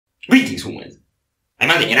Greetings, humans.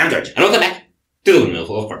 I'm Andy and I'm George, and welcome back to the Windmill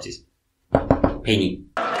full of corpses. Penny.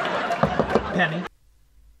 Penny.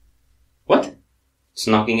 What? It's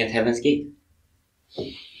knocking at heaven's gate.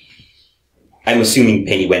 I'm assuming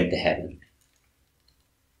Penny went to heaven.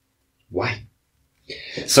 Why?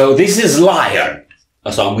 So this is Liar,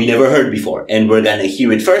 a song we never heard before, and we're gonna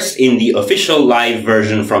hear it first in the official live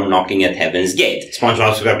version from Knocking at Heaven's Gate.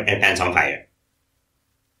 SpongeBob SquarePants and Pants on Fire.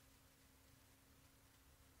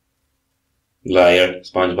 Liar,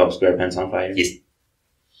 SpongeBob SquarePants on Fire. Yes.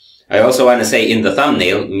 I also want to say in the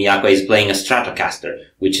thumbnail, Miyako is playing a Stratocaster,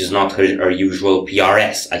 which is not her usual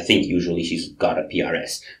PRS. I think usually she's got a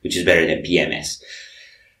PRS, which is better than PMS.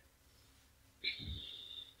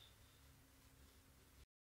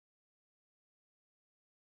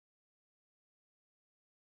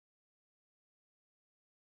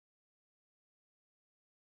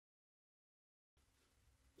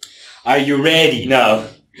 Are you ready? No.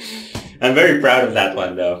 I'm very proud of that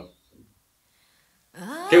one, though.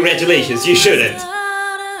 Congratulations, you shouldn't.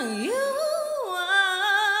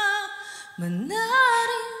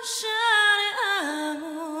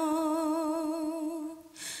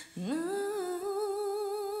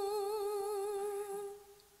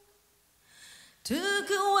 Took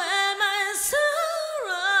away my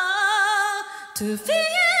sorrow to feel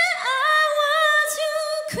I was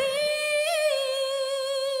your queen.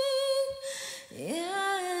 Yeah.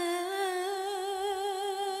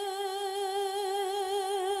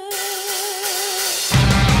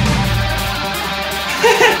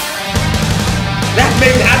 That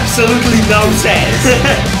made absolutely no sense.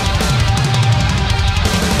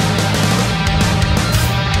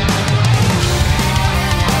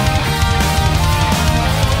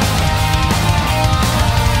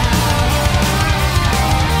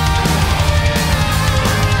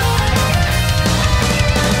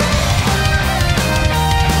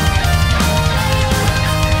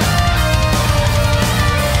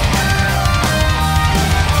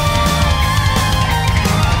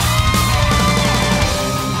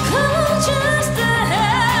 Just to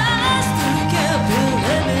have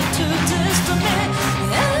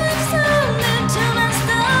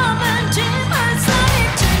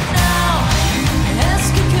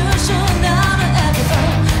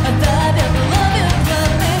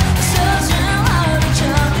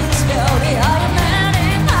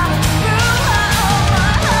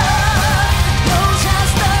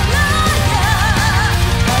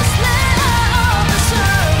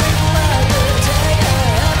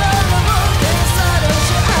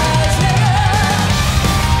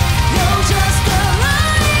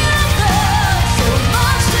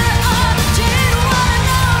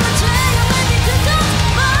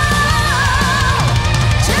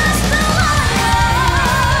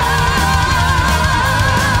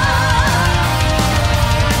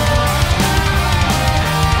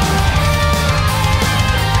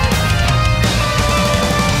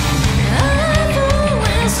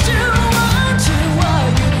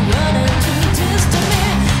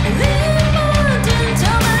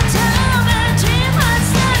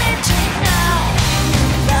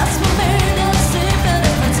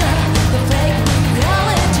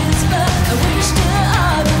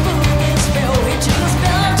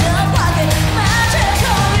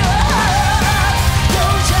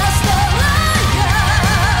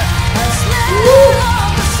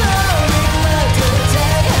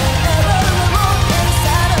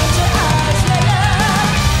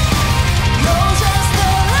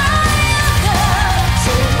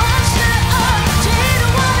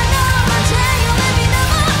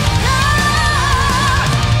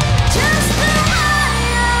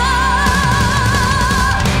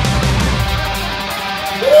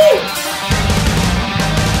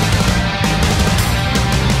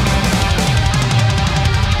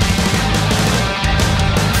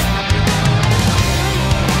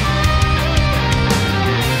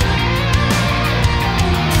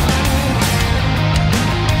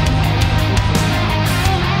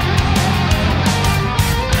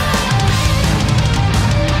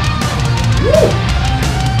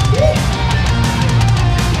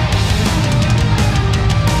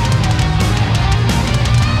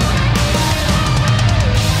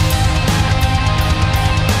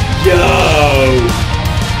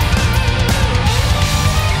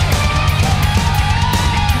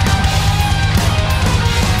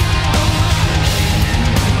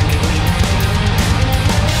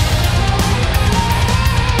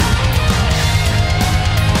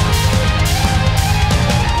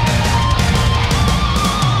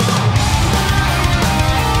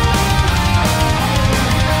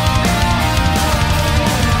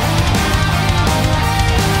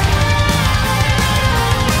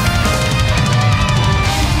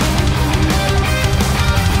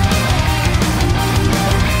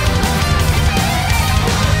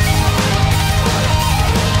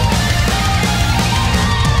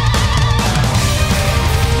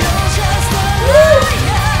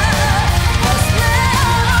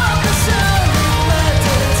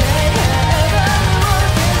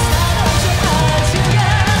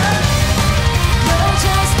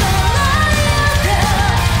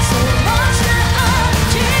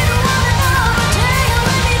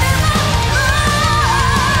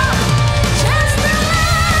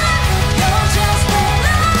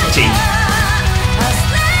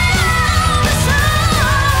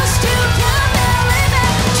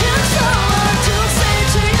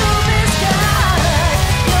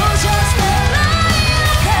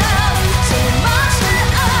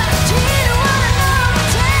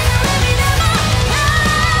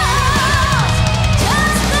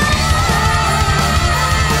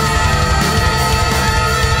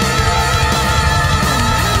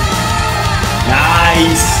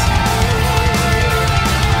Nice!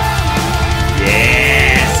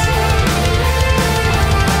 Yes!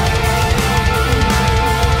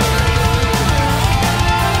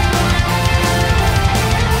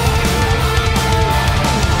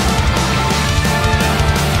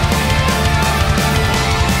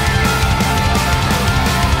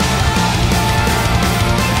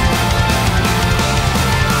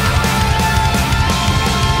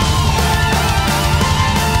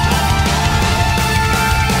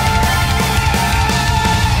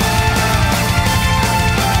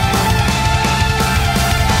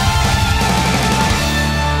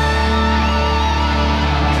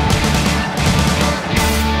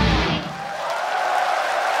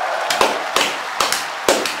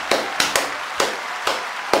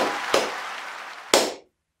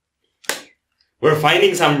 We're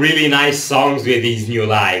finding some really nice songs with these new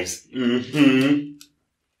lives. Mm-hmm.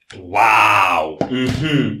 Wow.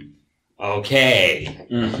 Mm-hmm. Okay.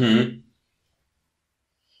 Mm-hmm.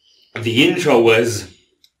 The intro was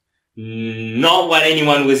not what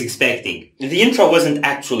anyone was expecting. The intro wasn't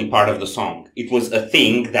actually part of the song. It was a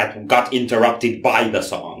thing that got interrupted by the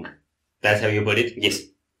song. That's how you put it? Yes.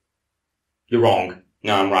 You're wrong.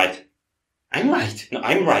 No, I'm right. I'm right. No,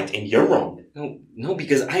 I'm right and you're wrong. No,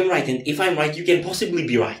 because I'm right, and if I'm right, you can possibly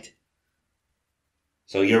be right.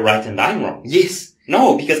 So you're right and I'm wrong. Yes.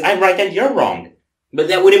 No, because I'm right and you're wrong. But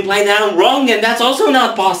that would imply that I'm wrong, and that's also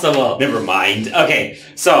not possible. Never mind. Okay,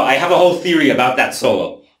 so I have a whole theory about that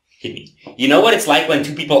solo. Hit me. You know what it's like when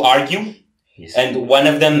two people argue? Yes. And one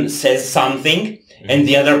of them says something, and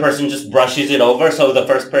the other person just brushes it over, so the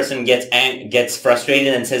first person gets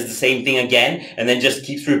frustrated and says the same thing again, and then just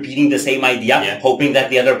keeps repeating the same idea, hoping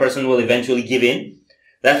that the other person will eventually give in.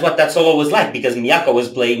 That's what that solo was like, because Miyako was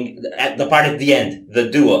playing the part at the end, the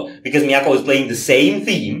duo, because Miyako was playing the same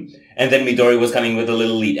theme, and then Midori was coming with a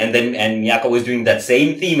little lead, and Miyako was doing that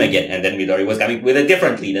same theme again, and then Midori was coming with a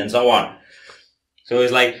different lead, and so on. So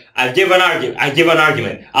it's like, I give an argument,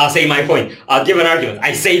 I'll say my point, I'll give an argument,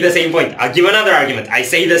 I say the same point, I'll give another argument, I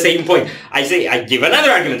say the same point, I give another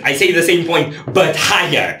argument, I say the same point, but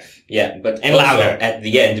higher. Yeah, and louder. At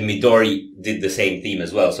the end, Midori did the same theme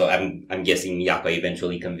as well, so I'm guessing Miyako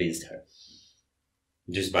eventually convinced her.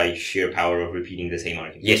 Just by sheer power of repeating the same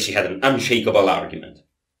argument. Yes, she had an unshakable argument.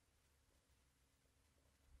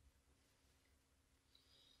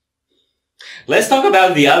 Let's talk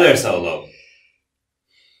about the other solo.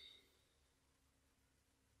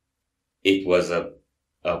 It was a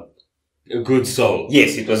good solo.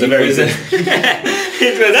 Yes, it was a very good.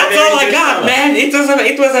 That's all I got, man. It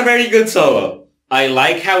was a very good solo. I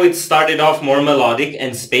like how it started off more melodic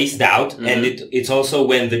and spaced out, and it's also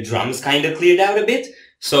when the drums kind of cleared out a bit,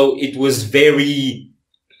 so it was very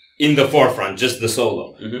in the forefront, just the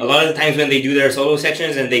solo. A lot of the times when they do their solo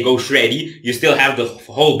sections and they go shreddy, you still have the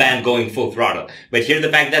whole band going full throttle. But here,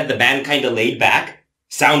 the fact that the band kind of laid back,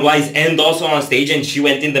 sound-wise and also on stage, and she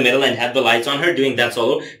went in the middle and had the lights on her doing that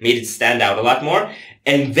solo, made it stand out a lot more.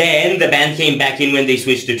 And then the band came back in when they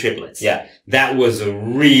switched to triplets. Yeah. That was a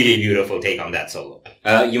really beautiful take on that solo.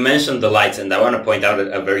 You mentioned the lights, and I want to point out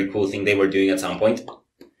a very cool thing they were doing at some point.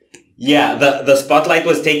 Yeah, the spotlight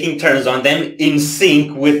was taking turns on them in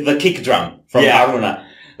sync with the kick drum from Haruna.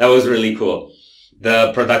 That was really cool.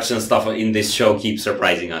 The production stuff in this show keeps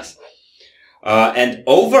surprising us. And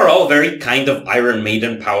overall, very kind of Iron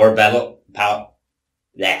Maiden power ballad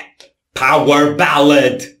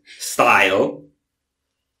style.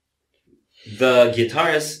 The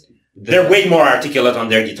guitarists, they're way more articulate on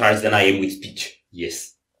their guitars than I am with speech.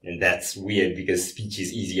 Yes. And that's weird because speech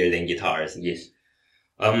is easier than guitars. Yes.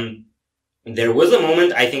 There was a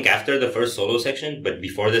moment, I think, after the first solo section, but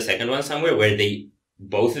before the second one somewhere, where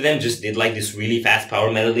both of them just did like this really fast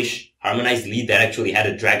power metal-ish harmonized lead that actually had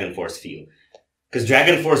a Dragon Force feel. Because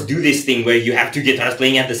Dragon Force do this thing where you have two guitars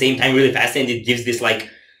playing at the same time really fast, and it gives this like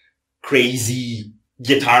crazy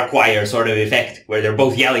guitar choir sort of effect where they're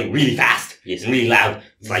both yelling really fast. Yes, really loud.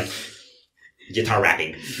 It's like guitar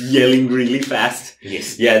rapping. Yelling really fast.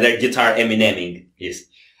 Yes. Yeah, they're guitar Eminemming. Yes.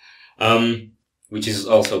 Which is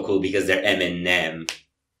also cool because they're Eminem.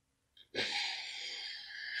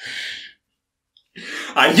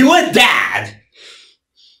 Are you a dad?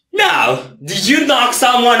 No. Did you knock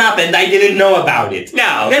someone up and I didn't know about it?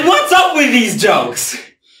 No. Then what's up with these jokes?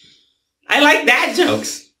 I like dad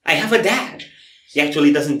jokes. I have a dad. He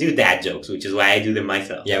actually doesn't do dad jokes, which is why I do them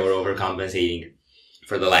myself. Yeah, we're overcompensating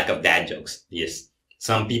for the lack of dad jokes. Yes.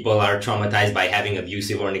 Some people are traumatized by having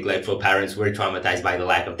abusive or neglectful parents. We're traumatized by the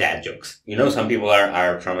lack of dad jokes. You know, some people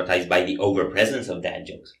are traumatized by the overpresence of dad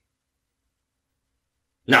jokes.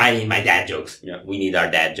 No, I need my dad jokes. Yeah, we need our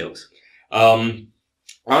dad jokes.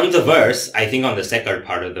 On the verse, I think on the second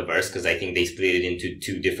part of the verse, because I think they split it into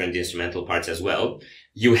two different instrumental parts as well,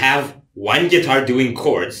 you have one guitar doing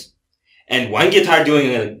chords, and one guitar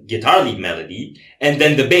doing a guitar lead melody, and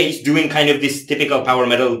then the bass doing kind of this typical power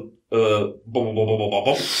metal, and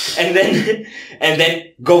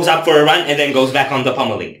then goes up for a run, and then goes back on the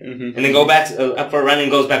pummeling. And then go back, up for a run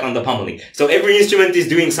and goes back on the pummeling. So every instrument is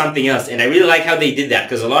doing something else, and I really like how they did that,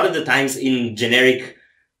 because a lot of the times in generic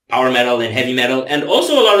power metal and heavy metal, and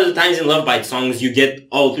also a lot of the times in Lovebites songs, you get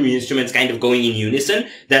all three instruments kind of going in unison.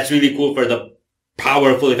 That's really cool for the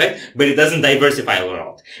powerful effect, but it doesn't diversify a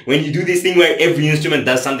lot. When you do this thing where every instrument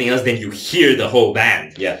does something else, then you hear the whole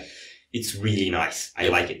band. Yeah. It's really nice. I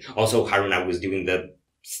like it. Also, Haruna was doing the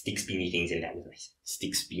stick spinny things, and that was nice.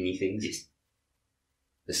 Stick spinny things? Yes.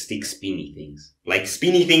 The stick spinny things. Like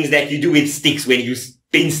spinny things that you do with sticks when you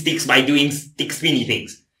spin sticks by doing stick spinny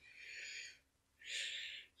things.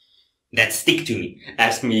 That stick to me.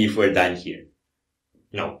 Ask me if we're done here.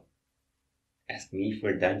 No. Ask me if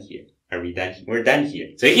we're done here. Are we done? We're done here.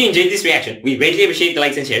 So if you enjoyed this reaction, we greatly appreciate the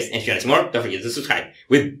likes and shares. And if you want to see more, don't forget to subscribe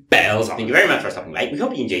with bells on. Thank you very much for stopping by. We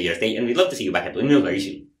hope you enjoyed your stay, and we'd love to see you back at Windmill very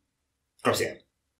soon. Cross it.